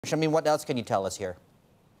Shamim, what else can you tell us here?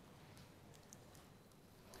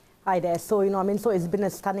 Hi there. So, so it's been a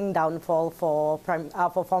stunning downfall for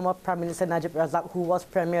former Prime Minister Najib Razak, who was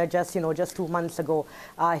Premier just 2 months ago.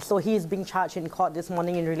 So he is being charged in court this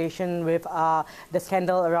morning in relation with the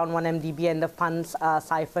scandal around 1MDB and the funds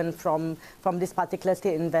siphoned from this particular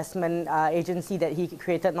state investment agency that he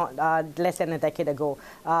created not less than a decade ago.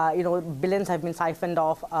 Billions have been siphoned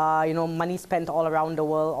off. Money spent all around the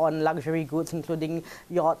world on luxury goods, including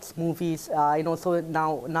yachts, movies. So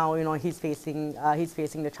now he's facing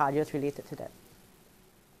the charges related to that.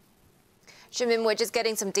 Shamim, we're just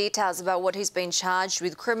getting some details about what he's been charged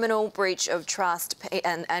with: criminal breach of trust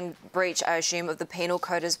and breach, I assume, of the penal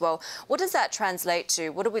code as well. What does that translate to?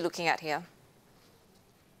 What are we looking at here?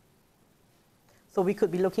 So we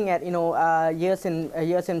could be looking at years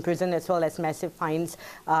in prison as well as massive fines,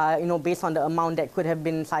 based on the amount that could have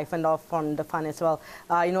been siphoned off from the fund as well.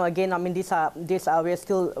 Again, we're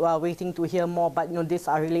still waiting to hear more, but these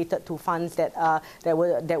are related to funds that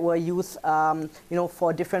were used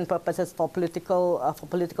for different purposes, for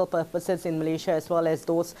political purposes in Malaysia as well as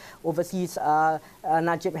those overseas.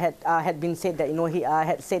 Najib had been said that he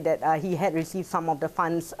had said that he had received some of the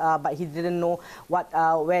funds, but he didn't know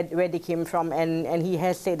where they came from, and he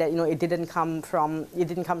has said that it didn't come from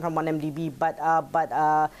 1MDB,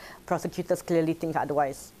 but prosecutors clearly think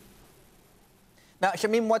otherwise. Now,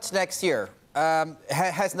 Shamim, what's next here?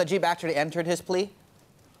 Has Najib actually entered his plea?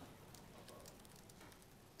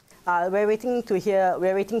 We're waiting to hear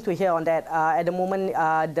on that. At the moment,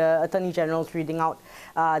 the Attorney General is reading out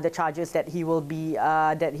the charges that he will be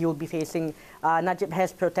facing. Najib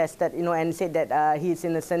has protested, and said that he is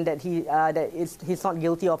innocent, that he's not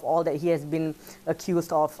guilty of all that he has been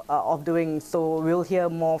accused of doing. So we'll hear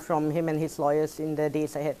more from him and his lawyers in the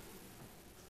days ahead.